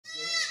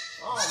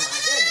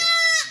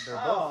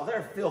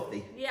They're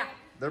filthy. Yeah.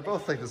 They're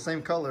both like the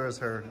same color as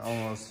her,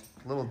 almost.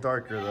 A little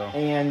darker though.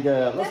 And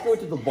let's go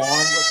to the barn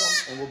with them,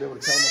 and we'll be able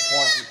to tell them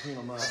apart and clean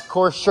them up. Of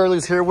course,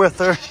 Shirley's here with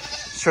her.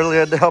 Shirley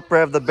had to help her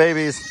have the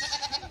babies.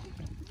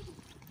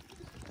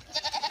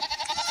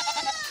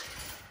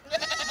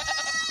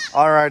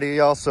 Alrighty,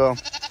 y'all. So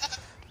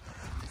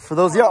for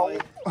those y'all,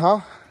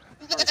 huh?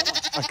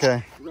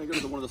 Okay. We're gonna go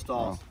to one of the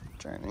stalls.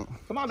 Journey.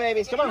 Come on,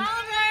 babies. Come on. Come on,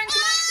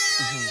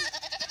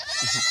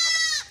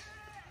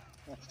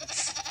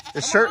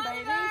 Vern,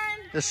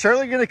 Is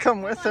Shirley gonna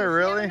come with her?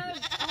 Really?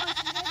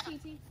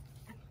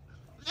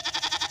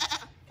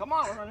 Come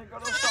on, we're gonna go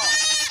to the stall.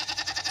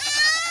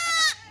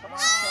 Come on,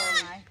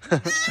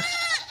 Charlie.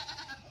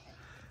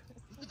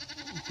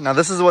 Now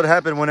this is what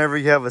happened whenever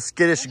you have a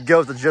skittish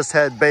goat that just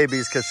had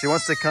babies, because she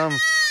wants to come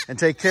and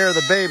take care of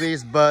the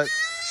babies, but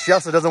she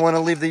also doesn't want to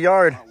leave the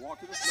yard.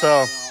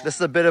 So this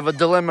is a bit of a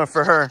dilemma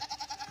for her.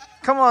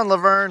 Come on,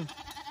 Laverne.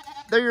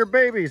 They're your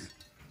babies.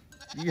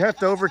 You have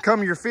to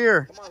overcome your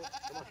fear. Come on,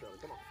 Shirley.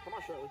 Come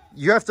on, Shirley.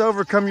 You have to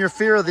overcome your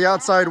fear of the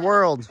outside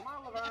world. Come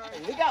on,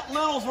 Laverne. We got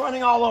littles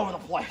running all over the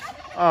place.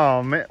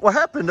 Oh man, what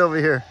happened over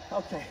here?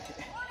 Okay.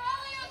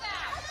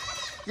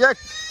 Yeah.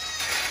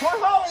 Where's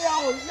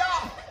Holly?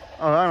 Yeah.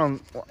 Oh,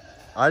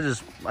 I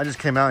just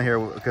came out here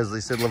because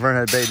they said Laverne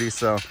had babies,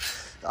 so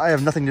I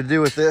have nothing to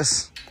do with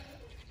this.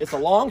 It's a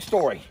long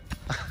story.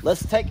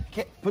 Let's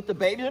put the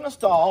babies in a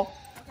stall.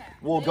 Okay.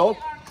 We'll They go. are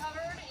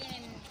covered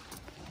in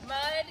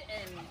mud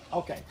and.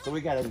 Okay, so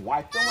we gotta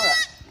wipe them up.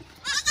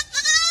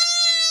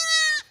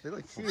 They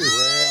look huge.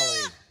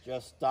 Really?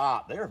 Just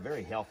stop. They're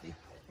very healthy.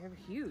 They're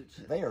huge.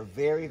 They are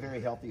very, very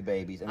healthy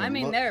babies. And I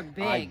mean, look they're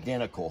big.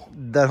 Identical.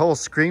 That whole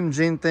scream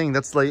gene thing,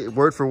 that's like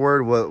word for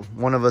word what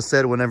one of us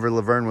said whenever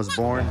Laverne was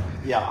born.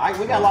 Yeah,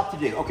 we got a lot to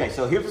do. Okay,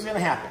 so here's what's gonna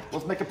happen.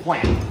 Let's make a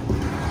plan.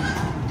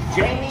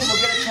 Jamie will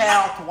get a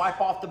towel to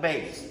wipe off the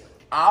babies.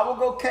 I will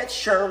go catch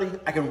Shirley.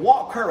 I can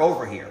walk her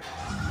over here.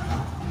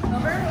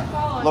 Laverne will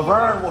follow.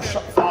 Laverne will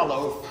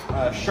follow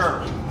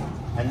Shirley.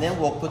 And then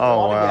we'll put them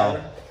all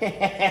together.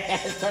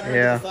 Turn her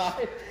Yeah. to the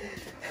side.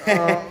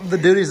 The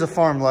duties of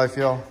farm life,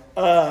 y'all.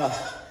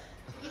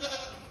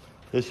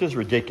 This is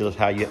ridiculous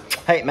how you...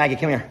 Hey, Maggie,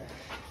 come here.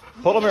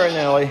 Pull her in,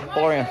 Ellie.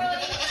 Pull her in.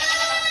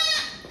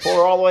 Pull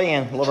her all the way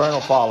in. Laverne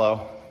will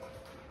follow.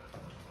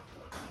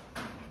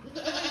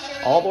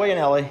 All the way in,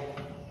 Ellie.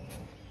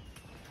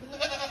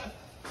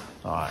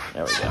 All right,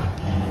 there we go. I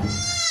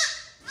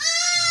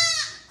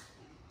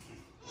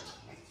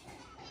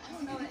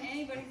don't know that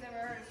anybody's ever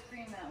heard a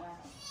scream that loud.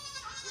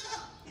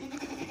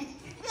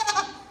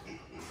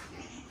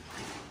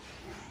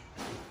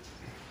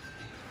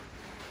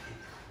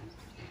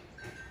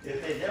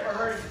 If they've never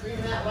heard it scream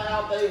that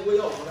loud, they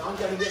will. But I'm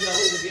going to get a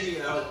little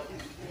video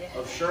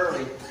of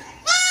Shirley.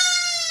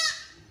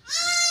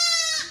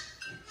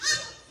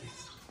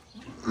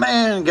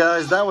 Man,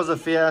 guys, that was a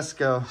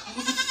fiasco.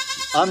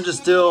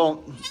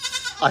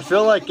 I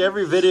feel like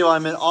every video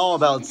I'm in all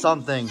about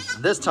something.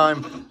 This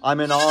time, I'm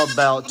in all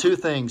about two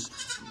things.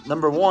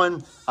 Number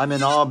one, I'm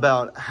in all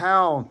about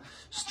how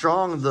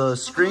strong the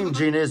scream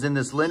gene is in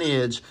this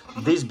lineage.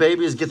 These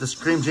babies get the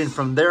scream gene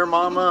from their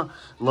mama,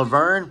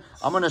 Laverne.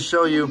 I'm going to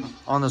show you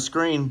on the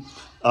screen.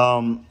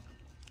 I'm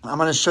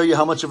going to show you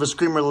how much of a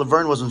screamer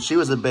Laverne was when she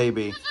was a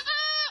baby.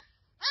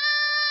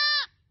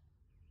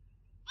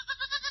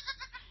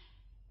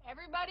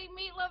 Everybody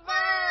meet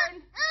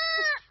Laverne.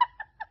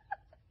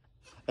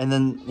 And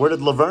then where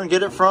did Laverne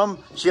get it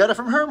from? She got it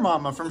from her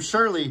mama, from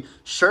Shirley.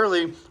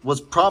 Shirley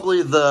was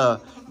probably the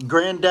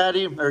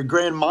granddaddy or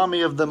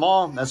grandmommy of them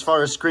all as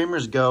far as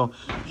screamers go.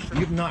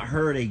 You've not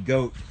heard a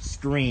goat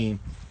scream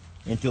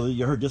until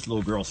you heard this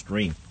little girl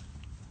scream.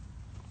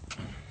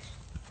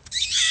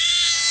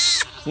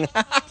 Is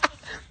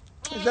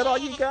that all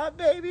you got,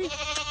 baby?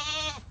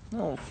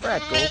 Oh,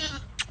 Freckle.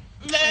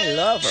 I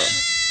love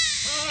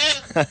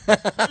her.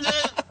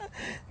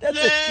 That's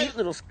a cute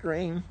little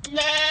scream.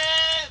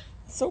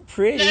 So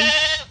pretty.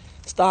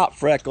 Stop,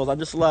 Freckles. I'm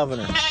just loving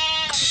her.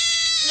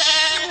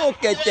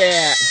 Look at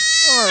that.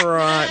 All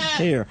right.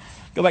 Here.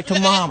 Go back to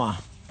Mama.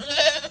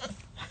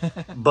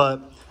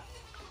 But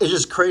it's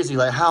just crazy,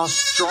 like how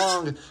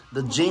strong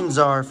the genes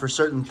are for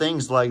certain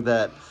things like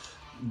that.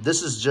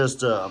 This is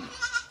just,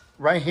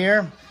 right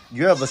here,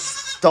 you have a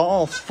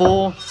stall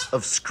full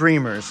of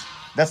screamers.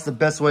 That's the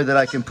best way that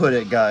I can put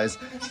it, guys.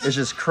 It's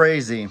just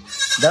crazy.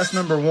 That's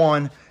number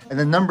one. And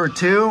then number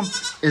two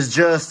is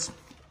just,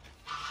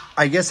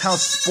 I guess, how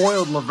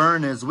spoiled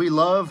Laverne is. We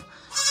love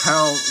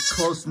how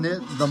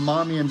close-knit the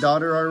mommy and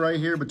daughter are right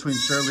here between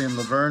Shirley and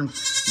Laverne.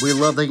 We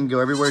love they can go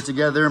everywhere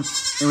together. And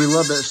we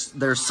love that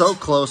they're so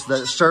close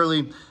that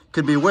Shirley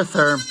could be with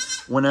her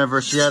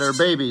whenever she had her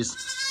babies.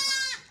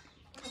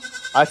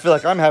 I feel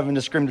like I'm having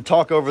to scream to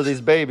talk over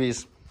these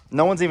babies.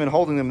 No one's even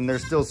holding them and they're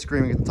still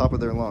screaming at the top of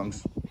their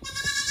lungs.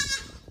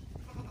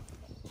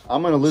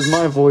 I'm going to lose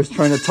my voice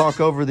trying to talk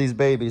over these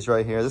babies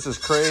right here. This is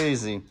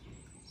crazy.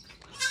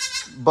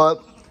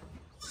 But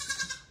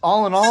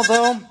all in all,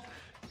 though,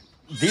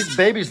 these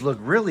babies look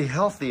really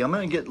healthy. I'm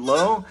going to get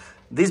low.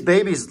 These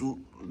babies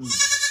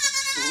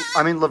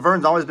I mean,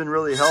 Laverne's always been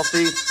really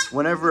healthy.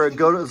 Whenever a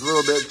goat is a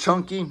little bit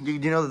chunky, you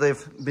know that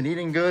they've been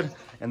eating good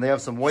and they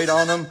have some weight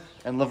on them.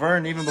 And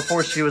Laverne, even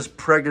before she was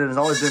pregnant, has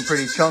always been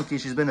pretty chunky.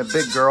 She's been a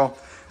big girl.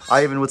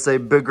 I even would say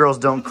big girls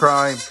don't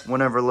cry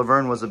whenever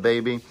Laverne was a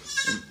baby.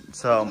 And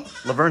so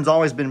Laverne's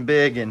always been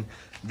big, and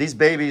these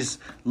babies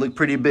look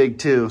pretty big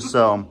too.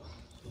 So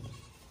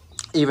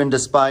even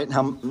despite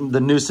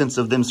the nuisance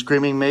of them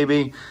screaming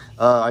maybe,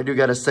 I do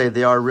got to say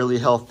they are really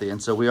healthy.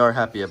 And so we are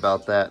happy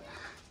about that.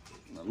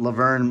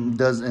 Laverne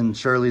does, and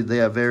Shirley, they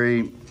have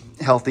very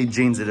healthy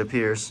genes, it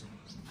appears.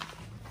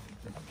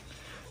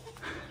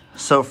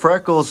 So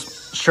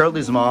Freckles,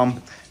 Shirley's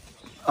mom,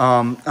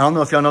 I don't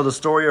know if y'all know the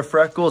story of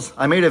Freckles.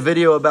 I made a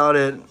video about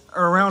it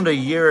around a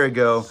year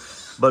ago,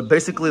 but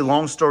basically,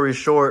 long story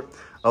short,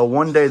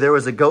 one day there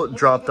was a goat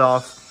dropped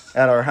off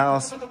at our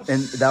house,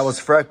 and that was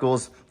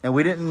Freckles, and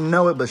we didn't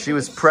know it, but she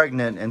was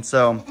pregnant. And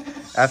so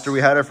after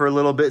we had her for a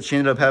little bit, she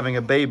ended up having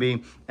a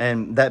baby,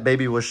 and that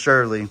baby was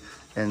Shirley.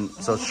 And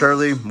so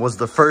Shirley was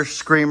the first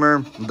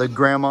screamer, the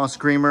grandma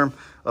screamer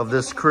of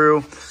this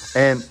crew.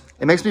 And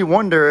it makes me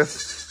wonder if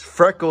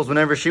Freckles,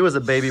 whenever she was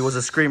a baby, was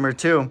a screamer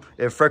too.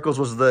 If Freckles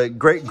was the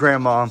great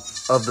grandma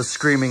of the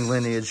screaming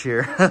lineage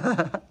here.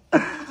 I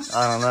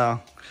don't know.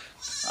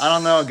 I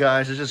don't know,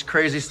 guys. It's just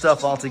crazy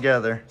stuff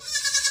altogether.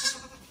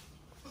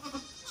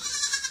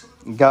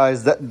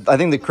 Guys, I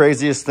think the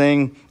craziest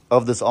thing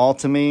of this all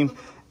to me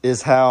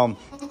is how,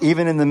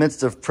 even in the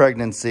midst of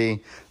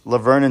pregnancy,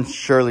 Laverne and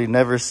Shirley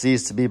never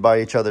ceased to be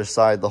by each other's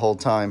side the whole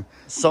time.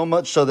 So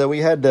much so that we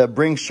had to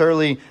bring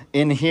Shirley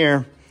in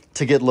here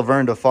to get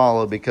Laverne to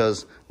follow,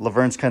 because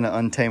Laverne's kind of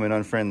untamed and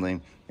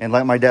unfriendly. And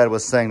like my dad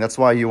was saying, that's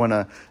why you want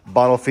to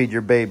bottle feed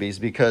your babies,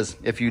 because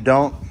if you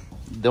don't,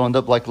 they'll end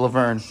up like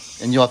Laverne,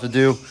 and you'll have to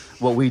do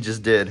what we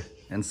just did.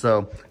 And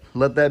so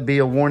let that be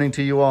a warning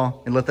to you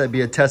all, and let that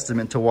be a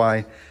testament to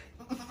why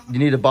you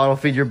need to bottle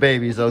feed your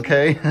babies,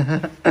 okay?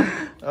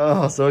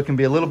 Oh, so it can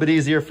be a little bit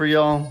easier for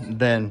y'all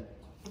than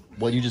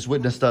what you just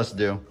witnessed us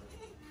do.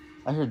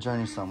 I heard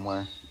Journey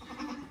somewhere.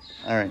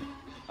 All right.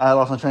 I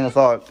lost my train of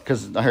thought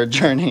because I heard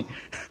Journey.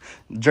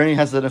 Journey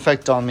has an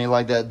effect on me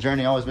like that.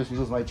 Journey always makes me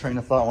lose my train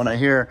of thought when I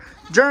hear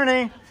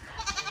Journey.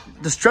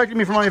 Distracted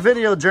me from my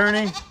video,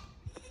 Journey.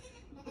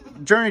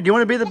 Journey, do you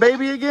want to be the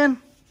baby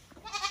again?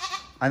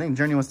 I think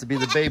Journey wants to be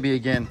the baby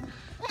again.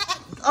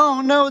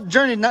 Oh no,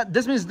 Journey!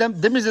 This means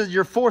that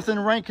you're fourth in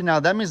rank now.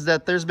 That means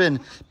that there's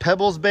been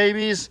Pebbles'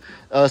 babies,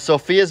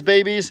 Sophia's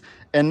babies,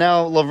 and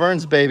now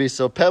Laverne's baby.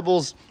 So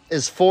Pebbles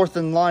is fourth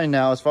in line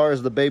now as far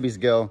as the babies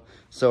go.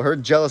 So her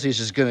jealousy is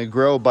just gonna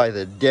grow by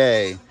the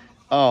day.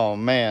 Oh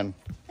man!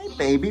 Hey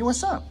baby,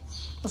 what's up?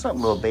 What's up,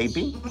 little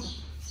baby?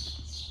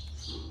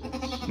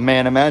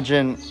 Man,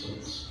 imagine.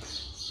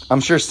 I'm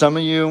sure some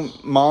of you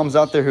moms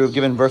out there who have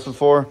given birth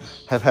before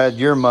have had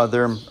your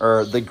mother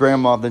or the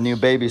grandma of the new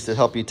babies to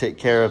help you take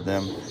care of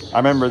them. I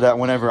remember that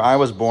whenever I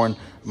was born,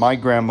 my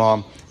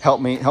grandma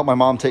helped my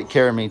mom take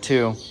care of me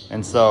too.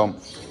 And so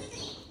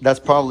that's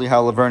probably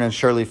how Laverne and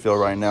Shirley feel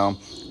right now.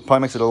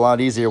 Probably makes it a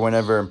lot easier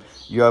whenever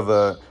you have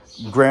a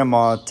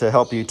grandma to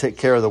help you take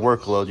care of the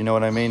workload. You know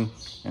what I mean?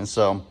 And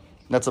so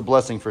that's a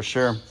blessing for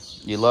sure.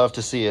 You love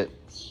to see it.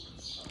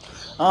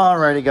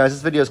 Alrighty guys,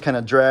 this video is kind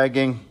of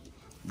dragging.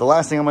 The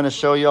last thing I'm going to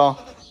show y'all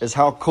is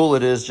how cool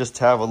it is just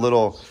to have a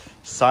little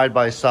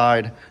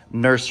side-by-side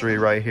nursery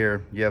right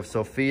here. You have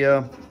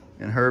Sophia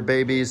and her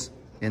babies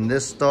in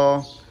this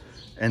stall,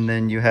 and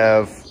then you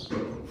have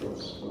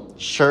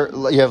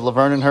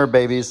Laverne and her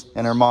babies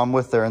and her mom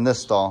with her in this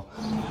stall.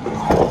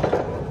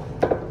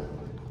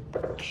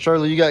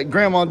 Shirley, you got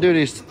grandma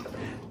duties.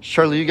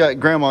 Shirley, you got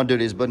grandma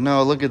duties, but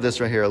no, look at this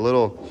right here, a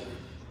little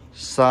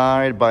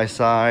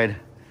side-by-side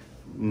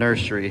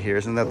nursery here.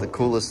 Isn't that the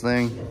coolest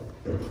thing?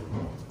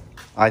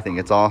 I think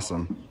it's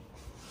awesome.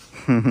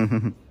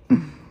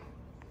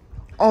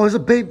 Oh, there's a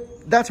baby.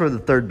 That's where the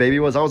third baby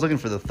was. I was looking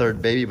for the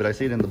third baby, but I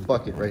see it in the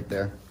bucket right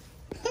there.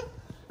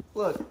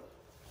 Look.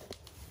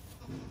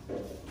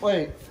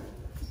 Wait.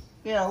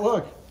 Yeah,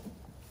 look.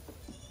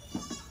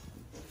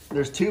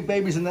 There's two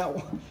babies in that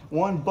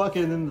one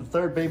bucket, and then the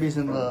third baby's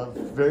in the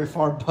very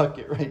far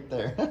bucket right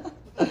there.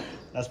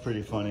 That's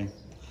pretty funny.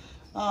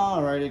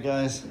 Alrighty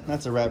guys,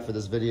 that's a wrap for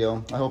this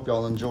video. I hope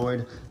y'all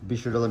enjoyed. Be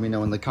sure to let me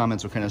know in the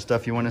comments what kind of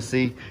stuff you want to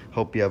see.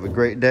 Hope you have a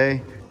great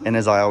day. And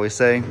as I always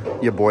say,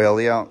 your boy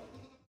Ellie out.